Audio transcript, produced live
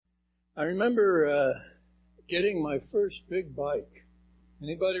I remember getting my first big bike.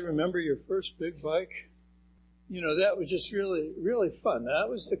 Anybody remember your first big bike? You know, that was just really, really fun. That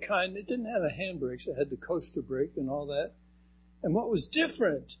was the kind that didn't have a handbrakes. It had the coaster brake and all that. And what was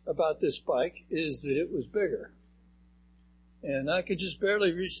different about this bike is that it was bigger. And I could just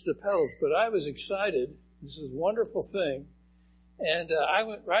barely reach the pedals, but I was excited. This was a wonderful thing. And I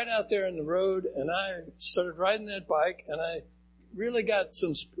went right out there in the road, and I started riding that bike, and I really got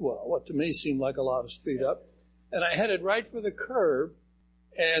some, what to me seemed like a lot of speed up. And I headed right for the curb,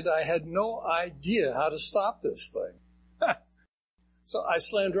 and I had no idea how to stop this thing. So I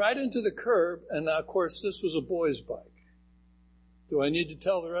slammed right into the curb, and now, of course, this was a boy's bike. Do I need to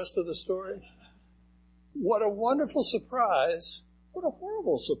tell the rest of the story? What a wonderful surprise. What a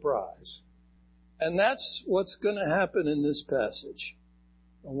horrible surprise. And that's what's going to happen in this passage.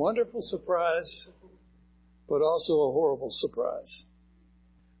 A wonderful surprise, but also a horrible surprise.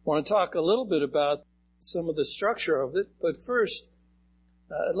 I want to talk a little bit about some of the structure of it, but first,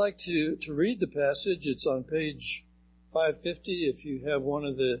 I'd like to read the passage. It's on page 550 if you have one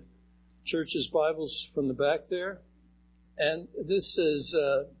of the church's Bibles from the back there. And this is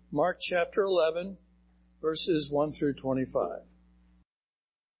Mark chapter 11, verses 1 through 25.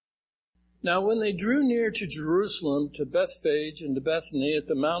 Now when they drew near to Jerusalem, to Bethphage and to Bethany at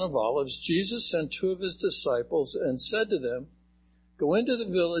the Mount of Olives, Jesus sent two of his disciples and said to them, "Go into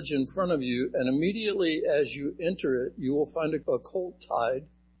the village in front of you, and immediately as you enter it, you will find a colt tied,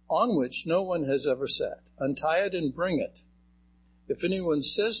 on which no one has ever sat. Untie it and bring it. If anyone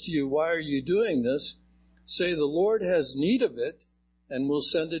says to you, 'Why are you doing this?' say, 'The Lord has need of it, and will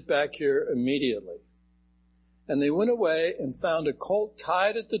send it back here immediately.' And they went away and found a colt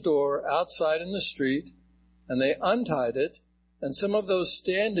tied at the door outside in the street, and they untied it. And some of those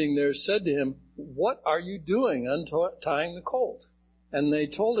standing there said to him, 'What are you doing untying the colt?' And they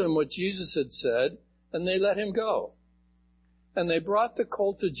told him what Jesus had said, and they let him go. And they brought the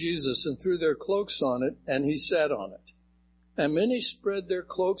colt to Jesus and threw their cloaks on it, and he sat on it. And many spread their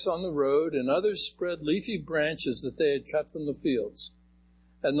cloaks on the road, and others spread leafy branches that they had cut from the fields.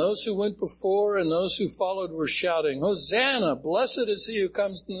 And those who went before and those who followed were shouting, 'Hosanna! Blessed is he who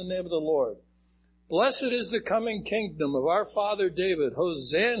comes in the name of the Lord. Blessed is the coming kingdom of our father David.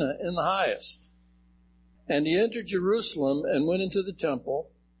 Hosanna in the highest.' And he entered Jerusalem and went into the temple.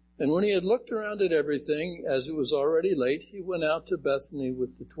 And when he had looked around at everything, as it was already late, he went out to Bethany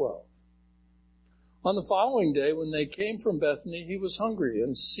with the 12. On the following day, when they came from Bethany, he was hungry,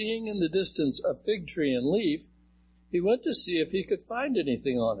 and seeing in the distance a fig tree in leaf, he went to see if he could find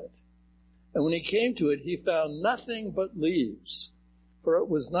anything on it. And when he came to it, he found nothing but leaves, for it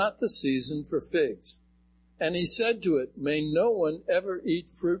was not the season for figs. And he said to it, 'May no one ever eat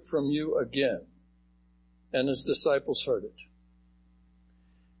fruit from you again.' And his disciples heard it.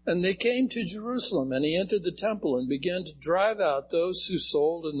 And they came to Jerusalem, and he entered the temple and began to drive out those who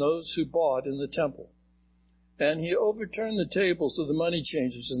sold and those who bought in the temple. And he overturned the tables of the money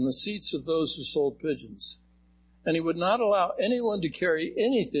changers and the seats of those who sold pigeons. And he would not allow anyone to carry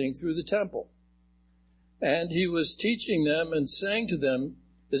anything through the temple. And he was teaching them and saying to them,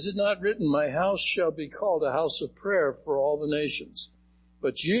 'Is it not written, my house shall be called a house of prayer for all the nations?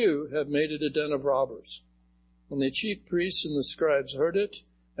 But you have made it a den of robbers.' When the chief priests and the scribes heard it,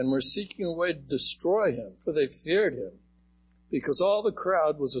 and were seeking a way to destroy him, for they feared him, because all the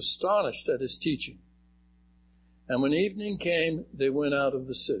crowd was astonished at his teaching. And when evening came, they went out of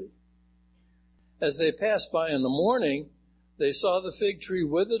the city. As they passed by in the morning, they saw the fig tree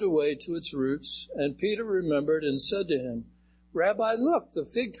withered away to its roots, and Peter remembered and said to him, 'Rabbi, look, the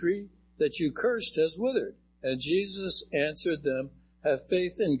fig tree that you cursed has withered.' And Jesus answered them, 'Have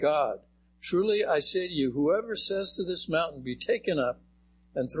faith in God. Truly I say to you, whoever says to this mountain, 'Be taken up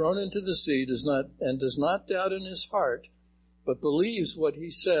and thrown into the sea,' does not doubt in his heart, but believes what he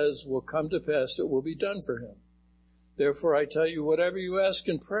says will come to pass, it will be done for him. Therefore I tell you, whatever you ask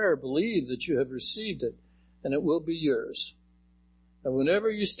in prayer, believe that you have received it, and it will be yours. And whenever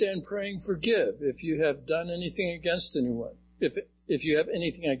you stand praying, forgive if you have done anything against anyone, if you have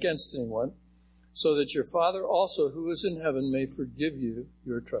anything against anyone, so that your Father also who is in heaven may forgive you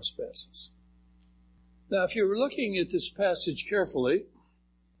your trespasses." Now, if you're looking at this passage carefully,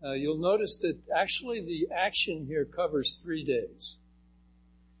 you'll notice that actually the action here covers 3 days.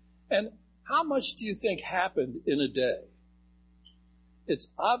 And how much do you think happened in a day? It's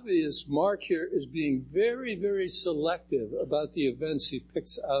obvious Mark here is being very, very selective about the events he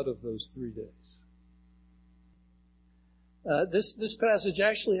picks out of those 3 days. This passage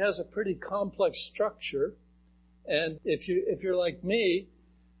actually has a pretty complex structure, and if you're like me,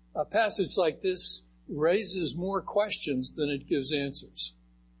 a passage like this raises more questions than it gives answers.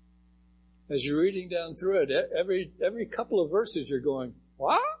 As you're reading down through it, every couple of verses you're going,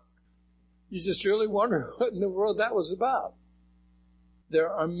 what? You just really wonder what in the world that was about. There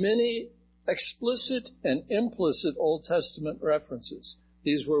are many explicit and implicit Old Testament references.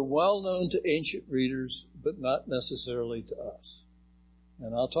 These were well known to ancient readers, but not necessarily to us.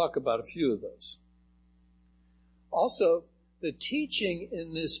 And I'll talk about a few of those. Also, the teaching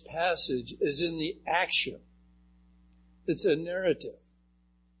in this passage is in the action. It's a narrative.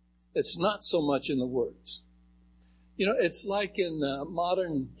 It's not so much in the words. You know, it's like in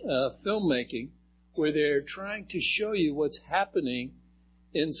modern filmmaking where they're trying to show you what's happening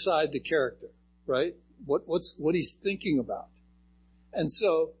inside the character, right? What he's thinking about. And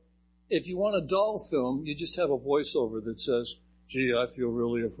so if you want a dull film, you just have a voiceover that says, gee, I feel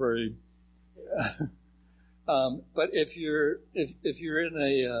really afraid. But if you're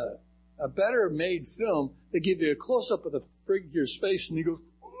in a better made film, they give you a close up of the figure's face and he goes,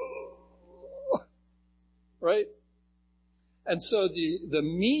 right? And so the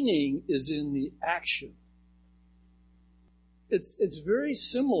meaning is in the action. It's very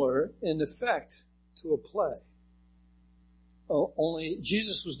similar in effect to a play. Only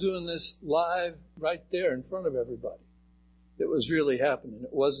Jesus was doing this live right there in front of everybody. It was really happening.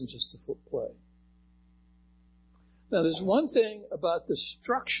 It wasn't just a play. Now, there's one thing about the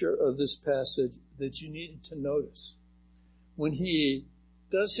structure of this passage that you needed to notice. When he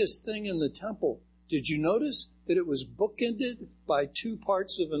does his thing in the temple, did you notice that it was bookended by two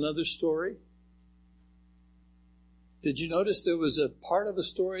parts of another story? Did you notice there was a part of a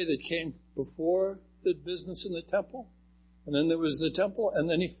story that came before the business in the temple? And then there was the temple, and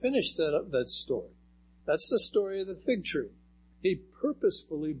then he finished that story. That's the story of the fig tree. He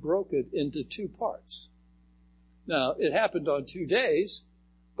purposefully broke it into two parts. Now, it happened on 2 days,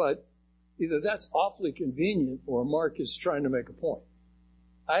 but either that's awfully convenient or Mark is trying to make a point.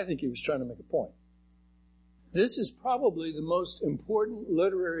 I think he was trying to make a point. This is probably the most important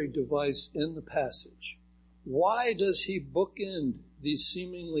literary device in the passage. Why does he bookend the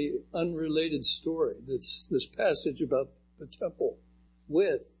seemingly unrelated story, this passage about the temple,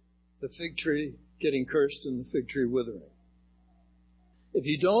 with the fig tree getting cursed and the fig tree withering? If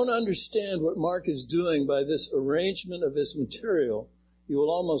you don't understand what Mark is doing by this arrangement of his material, you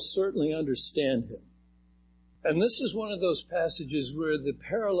will almost certainly understand him. And this is one of those passages where the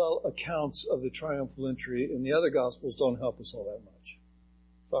parallel accounts of the triumphal entry in the other Gospels don't help us all that much.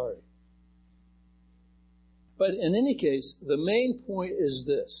 Sorry. But in any case, the main point is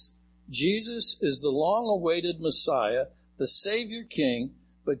this. Jesus is the long-awaited Messiah, the Savior King,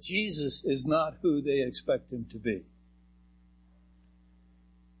 but Jesus is not who they expect him to be.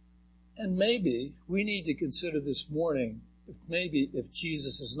 And maybe we need to consider this morning, if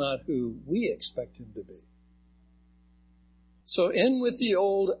Jesus is not who we expect him to be. So in with the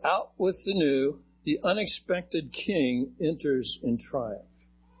old, out with the new, the unexpected king enters in triumph.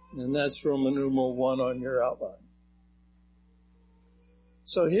 And that's Roman numeral 1 on your outline.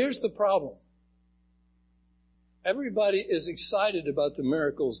 So here's the problem. Everybody is excited about the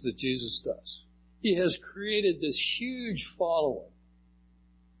miracles that Jesus does. He has created this huge following.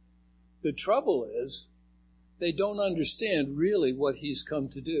 The trouble is, they don't understand really what he's come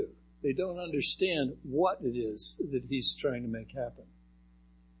to do. They don't understand what it is that he's trying to make happen.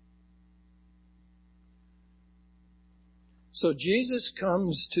 So Jesus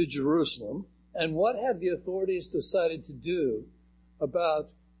comes to Jerusalem, and what have the authorities decided to do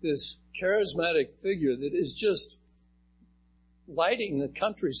about this charismatic figure that is just lighting the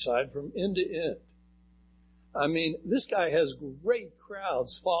countryside from end to end? I mean, this guy has great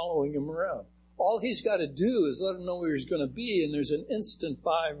crowds following him around. All he's got to do is let him know where he's going to be, and there's an instant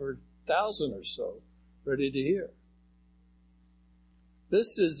 5,000 or 1,000 or so ready to hear.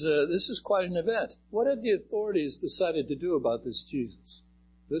 This is quite an event. What have the authorities decided to do about this Jesus?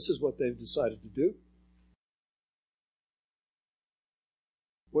 This is what they've decided to do.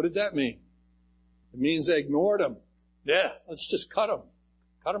 What did that mean? It means they ignored him. Yeah, let's just cut him.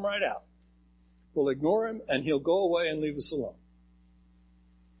 Cut him right out. We'll ignore him, and he'll go away and leave us alone.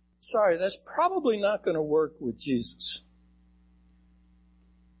 Sorry, that's probably not going to work with Jesus.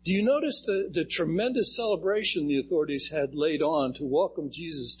 Do you notice the tremendous celebration the authorities had laid on to welcome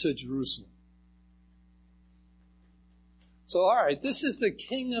Jesus to Jerusalem? So, all right, this is the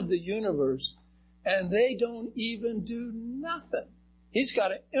King of the universe, and they don't even do nothing. He's got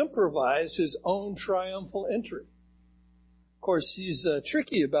to improvise his own triumphal entry. Of course, he's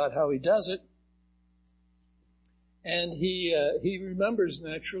tricky about how he does it. And he remembers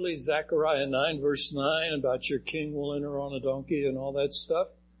naturally Zechariah 9, verse 9, about your king will enter on a donkey and all that stuff.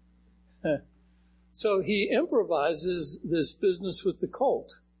 So he improvises this business with the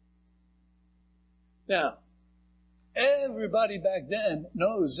colt. Now, everybody back then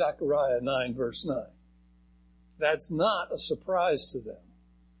knows Zechariah 9 verse 9. That's not a surprise to them.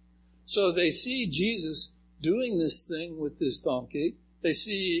 So they see Jesus doing this thing with this donkey. They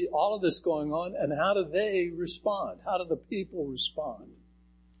see all of this going on, and how do they respond? How do the people respond?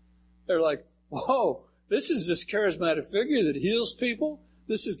 They're like, whoa, this is this charismatic figure that heals people.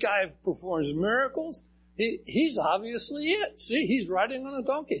 This is guy who performs miracles. He's obviously it. See, he's riding on a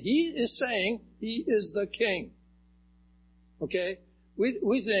donkey. He is saying he is the king. Okay?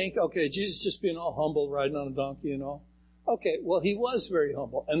 We think, okay, Jesus just being all humble, riding on a donkey and all. Okay, well, he was very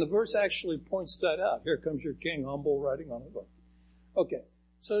humble. And the verse actually points that out. Here comes your king, humble, riding on a donkey. Okay,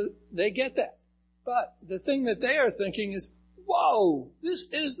 so they get that. But the thing that they are thinking is, whoa, this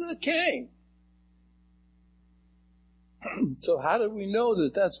is the king. So how do we know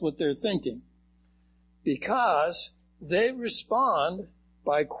that that's what they're thinking? Because they respond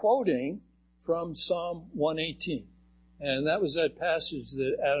by quoting from Psalm 118. And that was that passage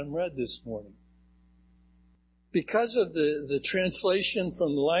that Adam read this morning. Because of the translation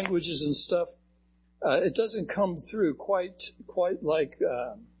from the languages and stuff, it doesn't come through quite like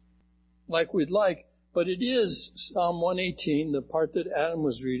we'd like, but it is Psalm 118, the part that Adam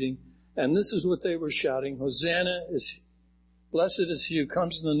was reading, and this is what they were shouting: Hosanna blessed is he who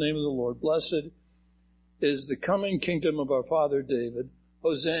comes in the name of the Lord. Blessed is the coming kingdom of our father David.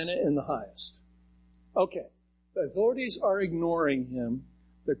 Hosanna in the highest. Okay, the authorities are ignoring him.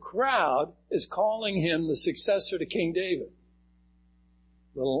 The crowd is calling him the successor to King David.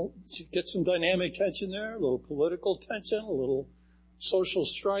 Get some dynamic tension there, a little political tension, a little social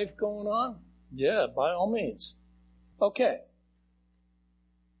strife going on. Yeah, by all means. Okay.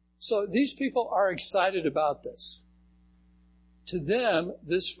 So these people are excited about this. To them,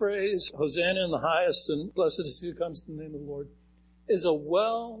 this phrase, Hosanna in the highest and blessed is he who comes in the name of the Lord, is a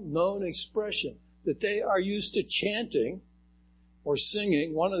well-known expression that they are used to chanting or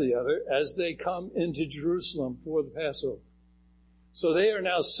singing, one or the other, as they come into Jerusalem for the Passover. So they are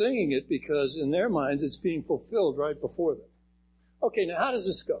now singing it because in their minds it's being fulfilled right before them. Okay, now how does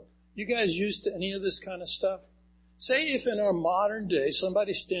this go? You guys used to any of this kind of stuff? Say if in our modern day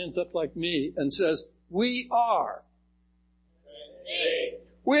somebody stands up like me and says, we are.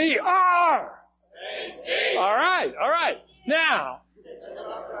 We are. All right. Now,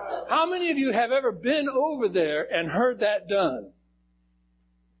 how many of you have ever been over there and heard that done?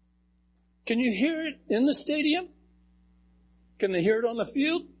 Can you hear it in the stadium? Can they hear it on the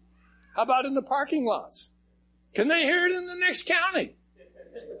field? How about in the parking lots? Can they hear it in the next county?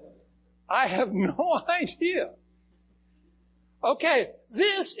 I have no idea. Okay,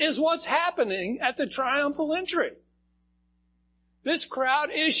 this is what's happening at the triumphal entry. This crowd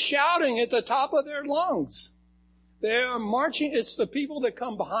is shouting at the top of their lungs. They are marching. It's the people that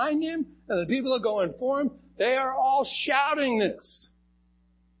come behind him and the people that go in for him. They are all shouting this.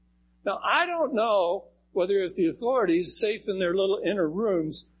 Now, I don't know whether if the authorities, safe in their little inner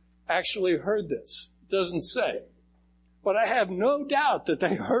rooms, actually heard this. It doesn't say. But I have no doubt that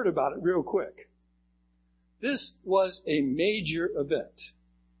they heard about it real quick. This was a major event.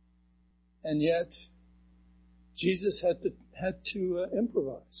 And yet, Jesus had to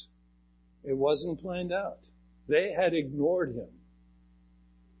improvise. It wasn't planned out. They had ignored him.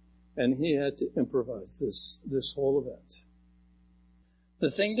 And he had to improvise this whole event. The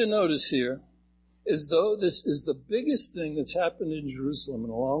thing to notice here is, though this is the biggest thing that's happened in Jerusalem in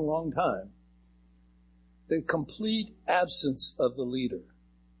a long, long time, the complete absence of the leader.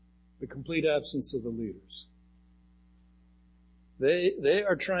 The complete absence of the leaders. They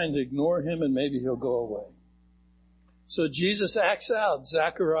are trying to ignore him and maybe he'll go away. So Jesus acts out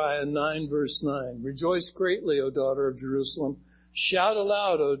Zechariah 9 verse 9. Rejoice greatly, O daughter of Jerusalem. Shout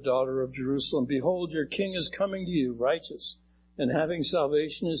aloud, O daughter of Jerusalem. Behold, your king is coming to you, righteous, and having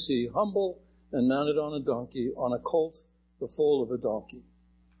salvation is he, humble and mounted on a donkey, on a colt, the foal of a donkey.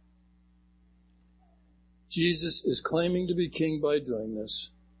 Jesus is claiming to be king by doing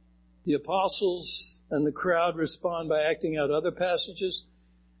this. The apostles and the crowd respond by acting out other passages.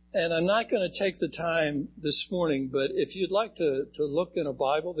 And I'm not going to take the time this morning, but if you'd like to look in a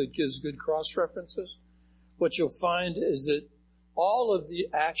Bible that gives good cross-references, what you'll find is that all of the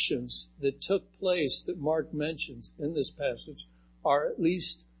actions that took place that Mark mentions in this passage are at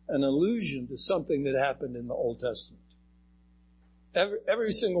least an allusion to something that happened in the Old Testament.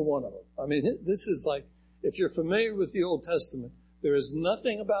 Every single one of them. I mean, this is like, if you're familiar with the Old Testament, there is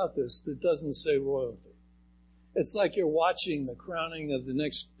nothing about this that doesn't say royalty. It's like you're watching the crowning of the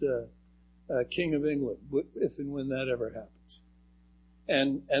next King of England, if and when that ever happens.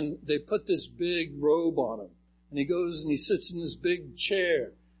 And they put this big robe on him. And he goes and he sits in this big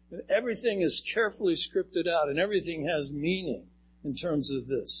chair. And everything is carefully scripted out, and everything has meaning in terms of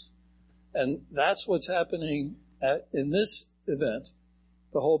this. And that's what's happening in this event.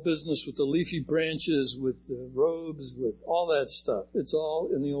 The whole business with the leafy branches, with the robes, with all that stuff. It's all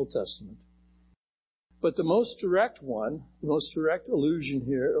in the Old Testament. But the most direct one, the most direct allusion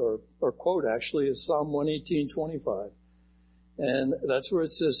here, or quote actually, is Psalm 118:25. And that's where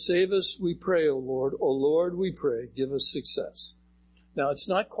it says, "Save us, we pray, O Lord. O Lord, we pray, give us success." Now, it's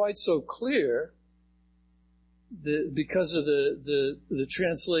not quite so clear because of the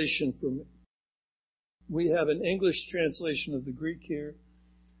translation from, we have an English translation of the Greek here.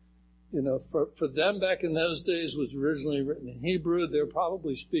 You know, for them back in those days was originally written in Hebrew. They're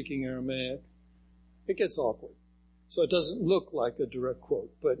probably speaking Aramaic. It gets awkward. So it doesn't look like a direct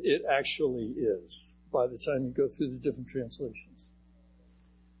quote, but it actually is by the time you go through the different translations.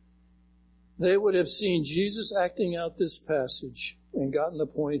 They would have seen Jesus acting out this passage and gotten the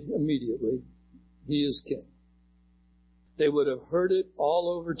point immediately. He is king. They would have heard it all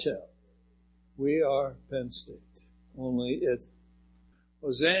over town. We are Penn State. Only it's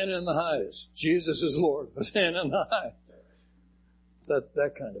Hosanna in the highest. Jesus is Lord. Hosanna in the highest.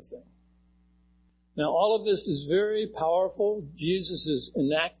 That kind of thing. Now, all of this is very powerful. Jesus is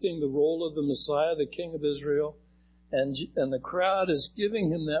enacting the role of the Messiah, the King of Israel, and the crowd is giving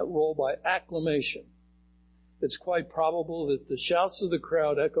him that role by acclamation. It's quite probable that the shouts of the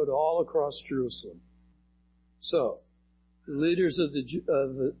crowd echoed all across Jerusalem. So, the leaders of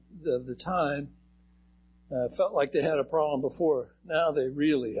the time felt like they had a problem before. Now they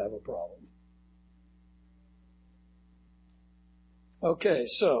really have a problem. Okay,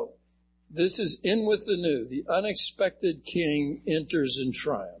 so this is in with the new. The unexpected king enters in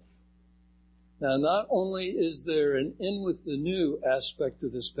triumph. Now, not only is there an in with the new aspect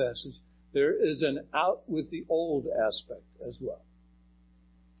of this passage, there is an out with the old aspect as well.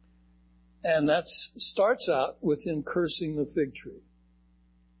 And that starts out with him cursing the fig tree.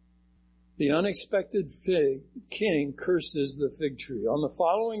 The unexpected king curses the fig tree. On the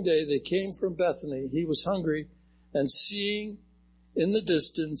following day, they came from Bethany. He was hungry, and seeing in the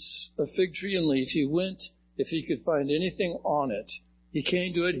distance a fig tree and leaf, he went if he could find anything on it. He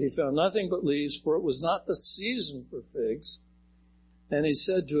came to it. He found nothing but leaves, for it was not the season for figs. And he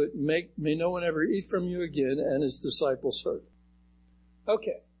said to it, may no one ever eat from you again. And his disciples heard.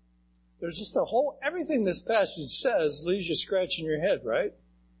 Okay. There's just everything this passage says leaves you scratching your head, right?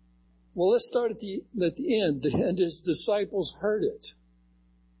 Well, let's start at the end. And his disciples heard it.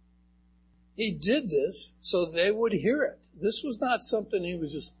 He did this so they would hear it. This was not something he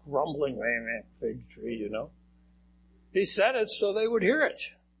was just grumbling, fig tree, you know. He said it so they would hear it.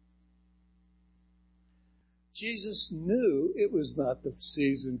 Jesus knew it was not the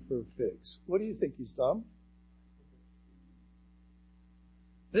season for figs. What do you think, he's dumb?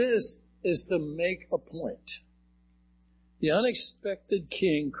 This is to make a point. The unexpected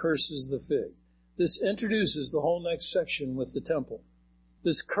king curses the fig. This introduces the whole next section with the temple.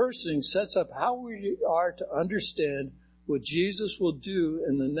 This cursing sets up how we are to understand what Jesus will do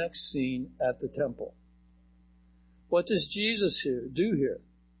in the next scene at the temple. What does Jesus do here?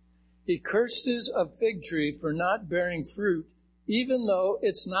 He curses a fig tree for not bearing fruit, even though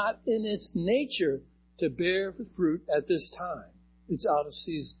it's not in its nature to bear fruit at this time. It's out of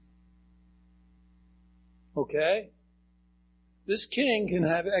season. Okay? This king can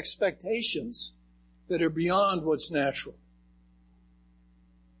have expectations that are beyond what's natural.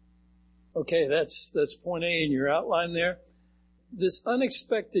 Okay, that's point A in your outline there. This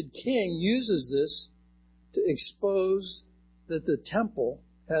unexpected king uses this to expose that the temple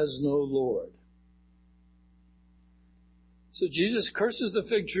has no Lord. So Jesus curses the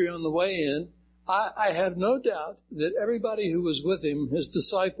fig tree on the way in. I have no doubt that everybody who was with him, his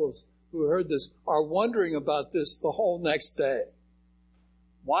disciples who heard this, are wondering about this the whole next day.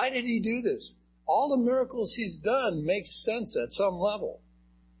 Why did he do this? All the miracles he's done make sense at some level.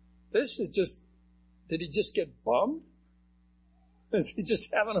 This is just, did he just get bummed? Is he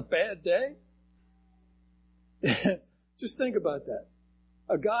just having a bad day? Just think about that.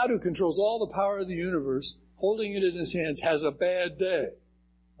 A God who controls all the power of the universe, holding it in his hands, has a bad day.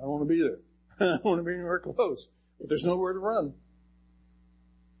 I don't want to be there. I don't want to be anywhere close. But there's nowhere to run.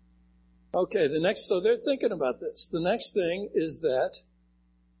 Okay, so they're thinking about this. The next thing is that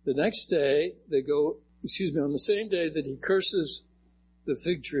the next day on the same day that he curses the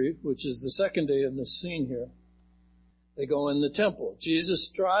fig tree, which is the second day in this scene here, they go in the temple. Jesus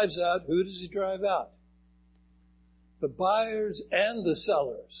drives out. Who does he drive out? The buyers and the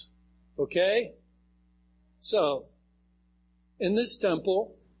sellers. Okay? So, in this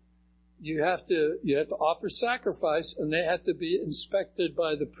temple, you have to offer sacrifice, and they have to be inspected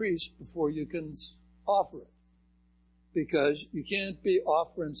by the priest before you can offer it. Because you can't be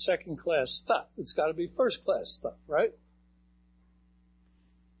offering second-class stuff. It's got to be first-class stuff, right?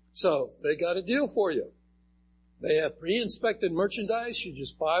 So they got a deal for you. They have pre-inspected merchandise. You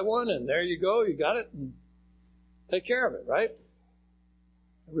just buy one, and there you go. You got it, and take care of it, right?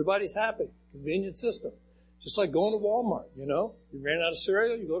 Everybody's happy. Convenient system. Just like going to Walmart, you know. You ran out of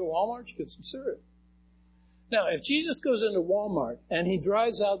cereal, you go to Walmart, you get some cereal. Now, if Jesus goes into Walmart and he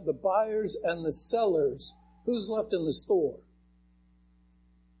drives out the buyers and the sellers, who's left in the store?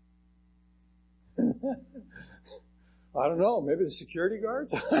 I don't know, maybe the security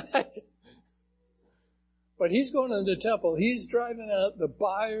guards? But he's going into the temple. He's driving out the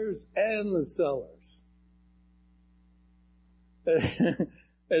buyers and the sellers.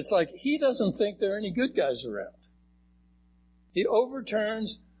 It's like he doesn't think there are any good guys around. He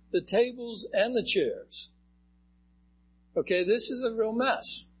overturns the tables and the chairs. Okay, this is a real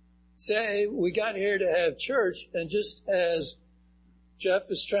mess. Say we got here to have church, and just as Jeff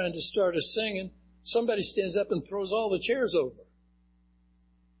is trying to start us singing, somebody stands up and throws all the chairs over.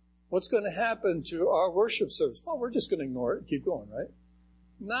 What's going to happen to our worship service? Well, we're just going to ignore it and keep going, right?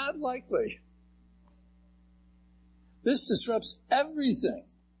 Not likely. This disrupts everything.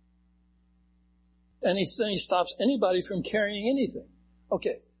 And then he stops anybody from carrying anything.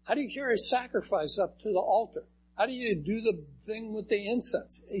 Okay, how do you carry a sacrifice up to the altar? How do you do the thing with the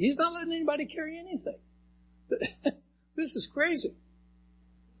incense? He's not letting anybody carry anything. This is crazy.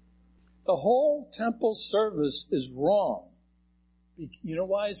 The whole temple service is wrong. You know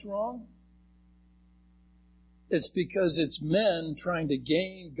why it's wrong? It's because it's men trying to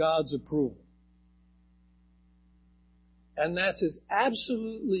gain God's approval. And that's as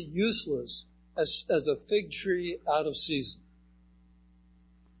absolutely useless as a fig tree out of season.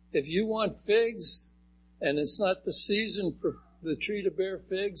 If you want figs and it's not the season for the tree to bear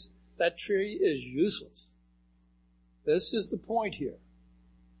figs, that tree is useless. This is the point here.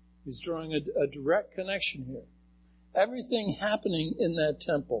 He's drawing a direct connection here. Everything happening in that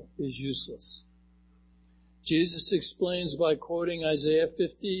temple is useless. Jesus explains by quoting Isaiah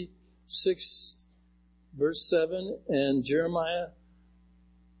 56, verse 7, and Jeremiah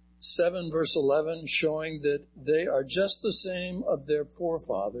 7, verse 11, showing that they are just the same of their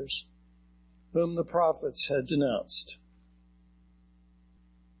forefathers, whom the prophets had denounced.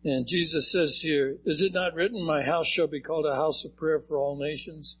 And Jesus says here, is it not written, my house shall be called a house of prayer for all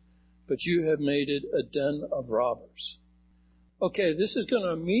nations, but you have made it a den of robbers. Okay, this is going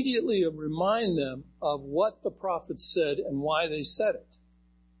to immediately remind them of what the prophets said and why they said it.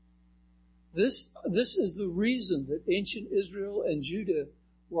 This is the reason that ancient Israel and Judah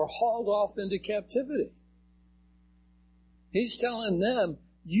were hauled off into captivity. He's telling them,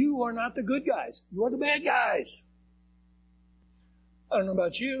 you are not the good guys. You are the bad guys. I don't know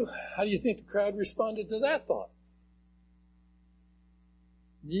about you. How do you think the crowd responded to that thought?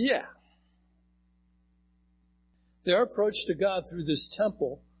 Yeah. Their approach to God through this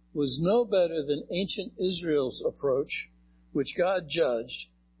temple was no better than ancient Israel's approach, which God judged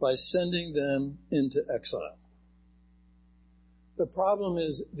by sending them into exile. The problem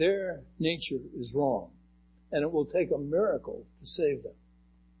is their nature is wrong, and it will take a miracle to save them.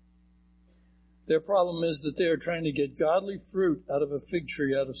 Their problem is that they are trying to get godly fruit out of a fig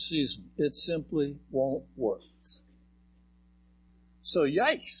tree out of season. It simply won't work. So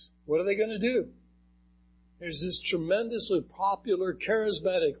yikes, what are they going to do? There's this tremendously popular,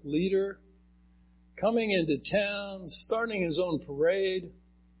 charismatic leader coming into town, starting his own parade.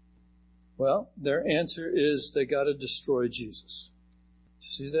 Well, their answer is they got to destroy Jesus.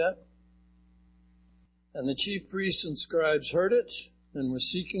 See that? And the chief priests and scribes heard it and were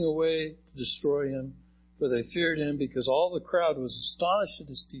seeking a way to destroy him, for they feared him because all the crowd was astonished at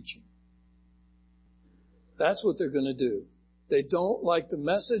his teaching. That's what they're going to do. They don't like the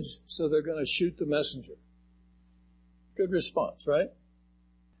message, so they're going to shoot the messenger. Good response, right?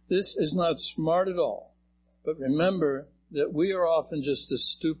 This is not smart at all. But remember that we are often just as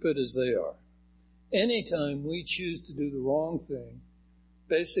stupid as they are. Anytime we choose to do the wrong thing,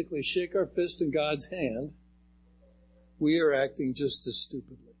 basically shake our fist in God's hand, we are acting just as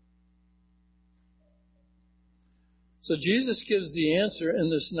stupidly. So Jesus gives the answer in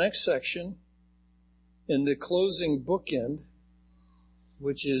this next section, in the closing bookend,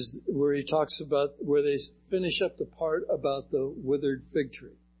 which is where he talks about, where they finish up the part about the withered fig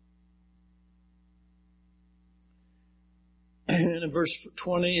tree. And in verse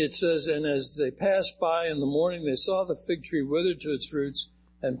 20 it says, and as they passed by in the morning, they saw the fig tree withered to its roots,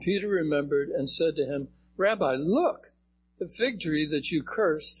 and Peter remembered and said to him, Rabbi, look, The fig tree that you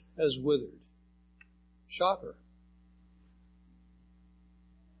cursed has withered. Shocker.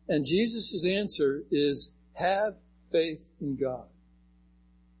 And Jesus' answer is, have faith in God.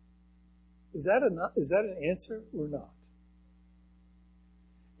 Is that an answer or not?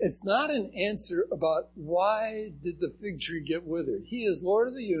 It's not an answer about why did the fig tree get withered. He is Lord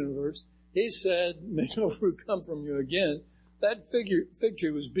of the universe. He said, may no fruit come from you again. That fig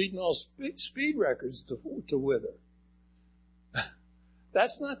tree was beating all speed records to wither.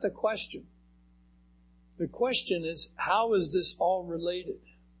 That's not the question. The question is, how is this all related?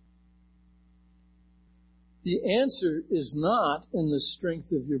 The answer is not in the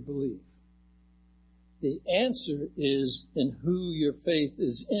strength of your belief. The answer is in who your faith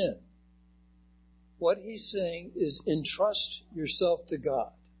is in. What he's saying is entrust yourself to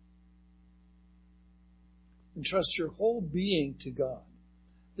God. Entrust your whole being to God.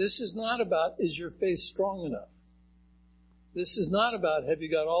 This is not about, is your faith strong enough? This is not about, have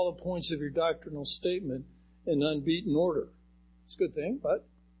you got all the points of your doctrinal statement in unbeaten order? It's a good thing, but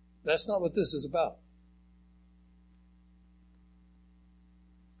that's not what this is about.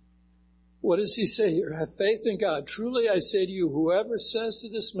 What does he say here? Have faith in God. Truly I say to you, whoever says to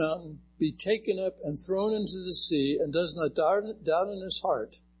this mountain, be taken up and thrown into the sea, and does not doubt in his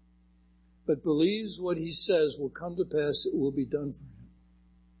heart, but believes what he says will come to pass, it will be done for him.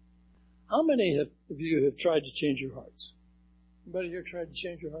 How many of you have tried to change your hearts? Anybody here tried to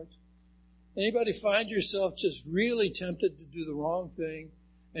change your hearts? Anybody find yourself just really tempted to do the wrong thing,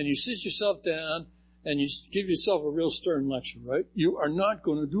 and you sit yourself down and you give yourself a real stern lecture, right? You are not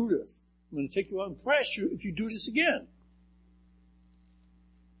going to do this. I'm going to take you out and thrash you if you do this again.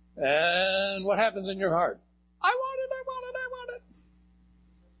 And what happens in your heart? I want it, I want it, I want it.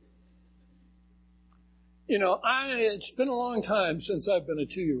 You know, it's been a long time since I've been a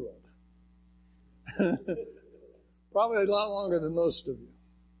 2-year-old. Probably a lot longer than most of you.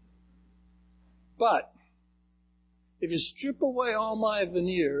 But if you strip away all my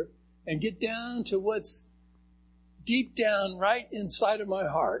veneer and get down to what's deep down right inside of my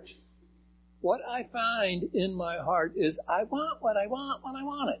heart, what I find in my heart is I want what I want when I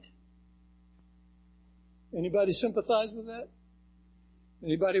want it. Anybody sympathize with that?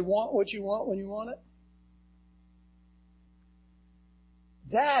 Anybody want what you want when you want it?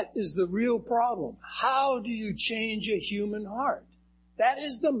 That is the real problem. How do you change a human heart? That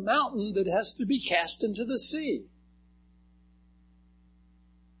is the mountain that has to be cast into the sea.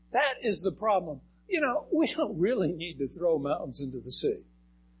 That is the problem. You know, we don't really need to throw mountains into the sea.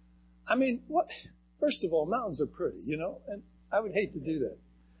 I mean, first of all, mountains are pretty, you know, and I would hate to do that.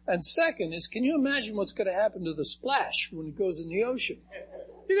 And second is, can you imagine what's going to happen to the splash when it goes in the ocean?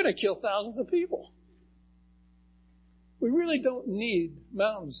 You're going to kill thousands of people. We really don't need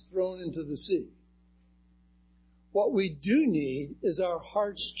mountains thrown into the sea. What we do need is our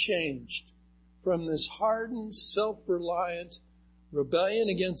hearts changed from this hardened, self-reliant rebellion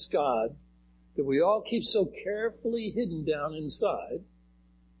against God that we all keep so carefully hidden down inside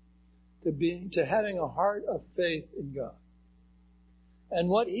to having a heart of faith in God. And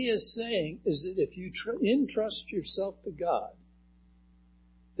what he is saying is that if you entrust yourself to God,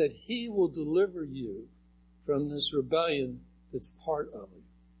 that he will deliver you from this rebellion that's part of it.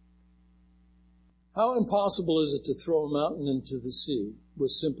 How impossible is it to throw a mountain into the sea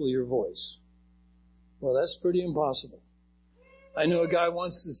with simply your voice? Well, that's pretty impossible. I know a guy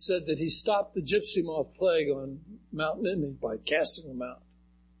once that said that he stopped the gypsy moth plague on Mount Nittany by casting them out.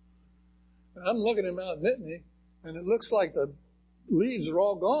 And I'm looking at Mount Nittany, and it looks like the leaves are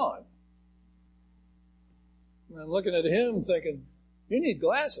all gone. And I'm looking at him thinking, you need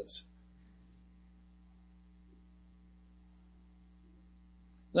glasses.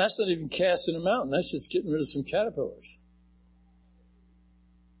 That's not even casting a mountain. That's just getting rid of some caterpillars.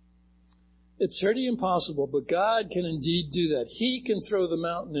 It's pretty impossible, but God can indeed do that. He can throw the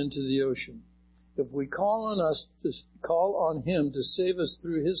mountain into the ocean. If we call on him to save us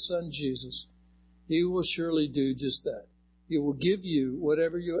through his son Jesus, he will surely do just that. He will give you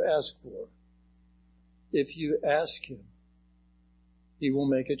whatever you ask for. If you ask him, he will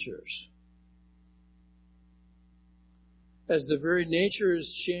make it yours. As the very nature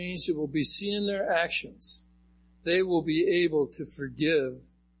is changed, it will be seen in their actions. They will be able to forgive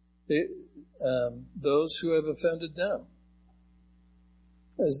those who have offended them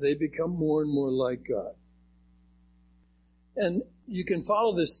as they become more and more like God. And you can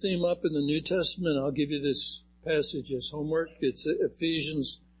follow this theme up in the New Testament. I'll give you this passage as homework. It's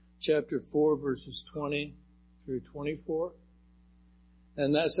Ephesians chapter 4, verses 20 through 24.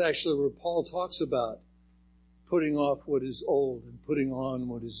 And that's actually where Paul talks about putting off what is old and putting on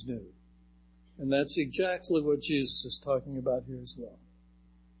what is new. And that's exactly what Jesus is talking about here as well.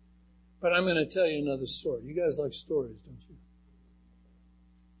 But I'm going to tell you another story. You guys like stories, don't you?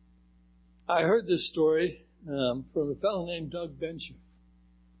 I heard this story from a fellow named Doug Benshiff.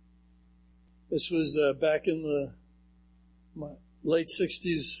 This was back in the late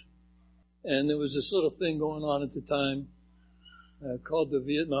 60s, and there was this little thing going on at the time called the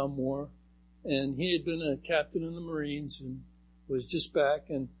Vietnam War. And he had been a captain in the Marines and was just back,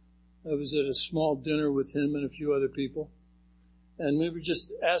 and I was at a small dinner with him and a few other people. And we were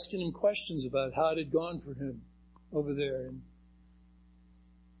just asking him questions about how it had gone for him over there in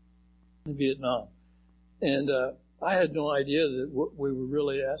Vietnam. And I had no idea that what we were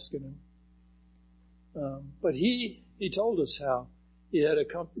really asking him. But he told us how he had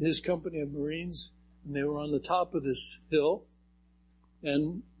his company of Marines, and they were on the top of this hill,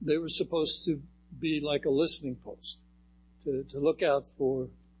 and they were supposed to be like a listening post to look out for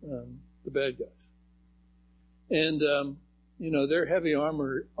the bad guys. And their heavy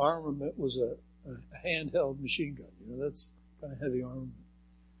armament was a handheld machine gun. That's kind of heavy armament.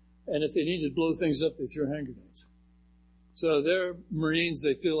 And if they needed to blow things up, they threw hand grenades. So they're Marines,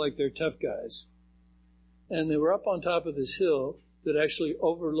 they feel like they're tough guys. And they were up on top of this hill that actually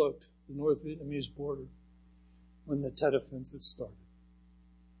overlooked the North Vietnamese border when the Tet Offensive started.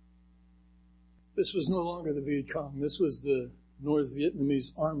 This was no longer the Viet Cong. This was the North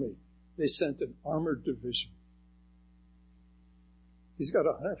Vietnamese army. They sent an armored division. He's got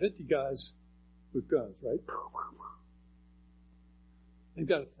 150 guys with guns, right? They've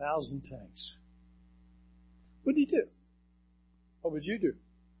got 1,000 tanks. What did he do? What would you do?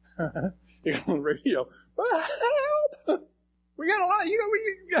 You're on the radio. Help! We got a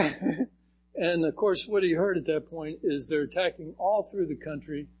lot. And of course, what he heard at that point is they're attacking all through the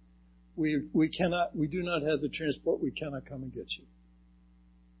country. We do not have the transport. We cannot come and get you.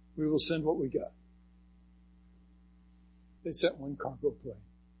 We will send what we got. They sent one cargo plane.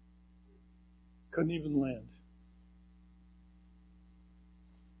 Couldn't even land.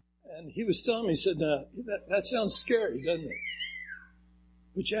 And he was telling me, he said, now, that sounds scary, doesn't it?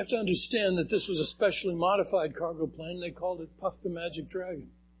 But you have to understand that this was a specially modified cargo plane. They called it Puff the Magic Dragon.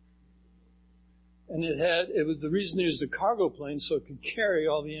 And the reason it was a cargo plane so it could carry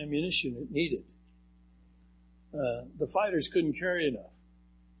all the ammunition it needed. The fighters couldn't carry enough.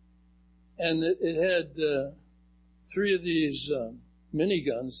 And it had 3 of these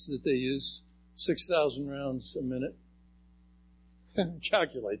miniguns that they use, 6,000 rounds a minute.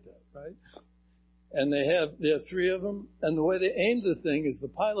 Calculate that, right? And they have 3 of them. And the way they aim the thing is the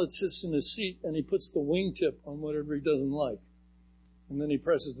pilot sits in his seat and he puts the wingtip on whatever he doesn't like. And then he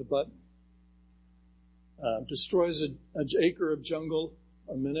presses the button. Destroys an acre of jungle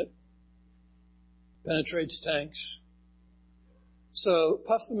a minute. Penetrates tanks. So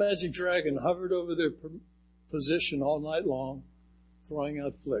Puff the Magic Dragon hovered over their position all night long, throwing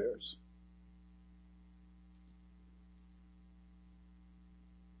out flares.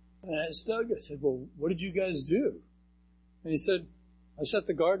 And I asked Doug, I said, well, what did you guys do? And he said, I set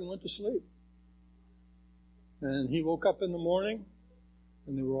the guard and went to sleep. And he woke up in the morning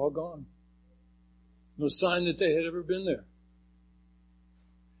and they were all gone. No sign that they had ever been there.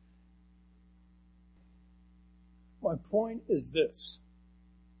 My point is this.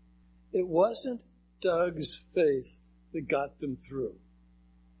 It wasn't Doug's faith that got them through.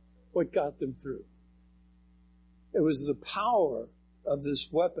 What got them through? It was the power of this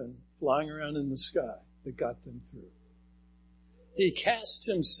weapon flying around in the sky that got them through. He cast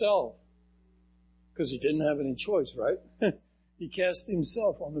himself, because he didn't have any choice, right? He cast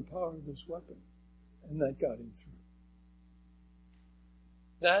himself on the power of this weapon, and that got him through.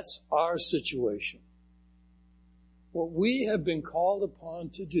 That's our situation. What we have been called upon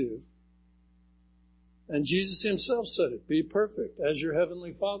to do, and Jesus himself said it, be perfect as your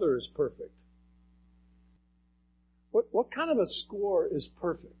heavenly Father is perfect. What kind of a score is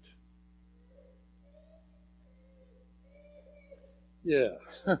perfect? Yeah.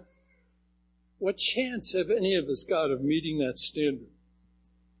 What chance have any of us got of meeting that standard?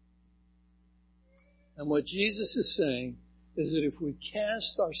 And what Jesus is saying is that if we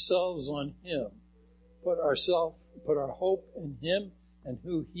cast ourselves on him, put our hope in him and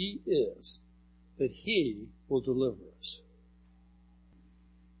who he is, that he will deliver us.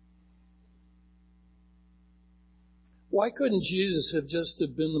 Why couldn't Jesus have just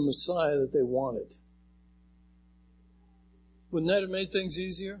been the Messiah that they wanted? Wouldn't that have made things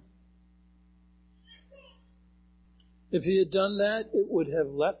easier? If he had done that, it would have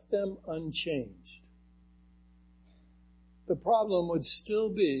left them unchanged. The problem would still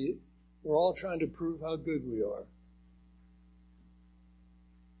be, we're all trying to prove how good we are.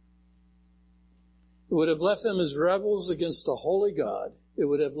 It would have left them as rebels against a holy God. It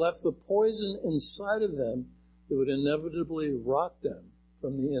would have left the poison inside of them that would inevitably rot them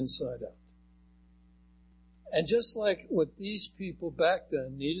from the inside out. And just like what these people back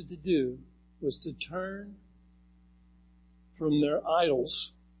then needed to do was to turn from their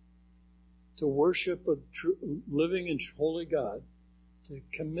idols to worship a living and holy God, to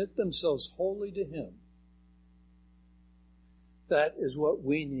commit themselves wholly to Him, that is what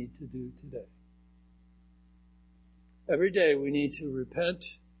we need to do today. Every day we need to repent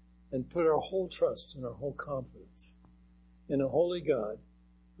and put our whole trust and our whole confidence in a holy God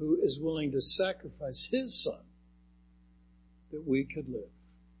who is willing to sacrifice His Son that we could live.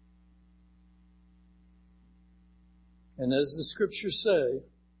 And as the scriptures say,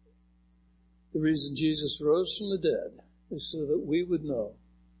 the reason Jesus rose from the dead is so that we would know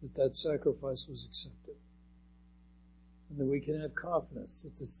that that sacrifice was accepted, and that we can have confidence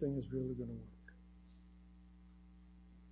that this thing is really going to work.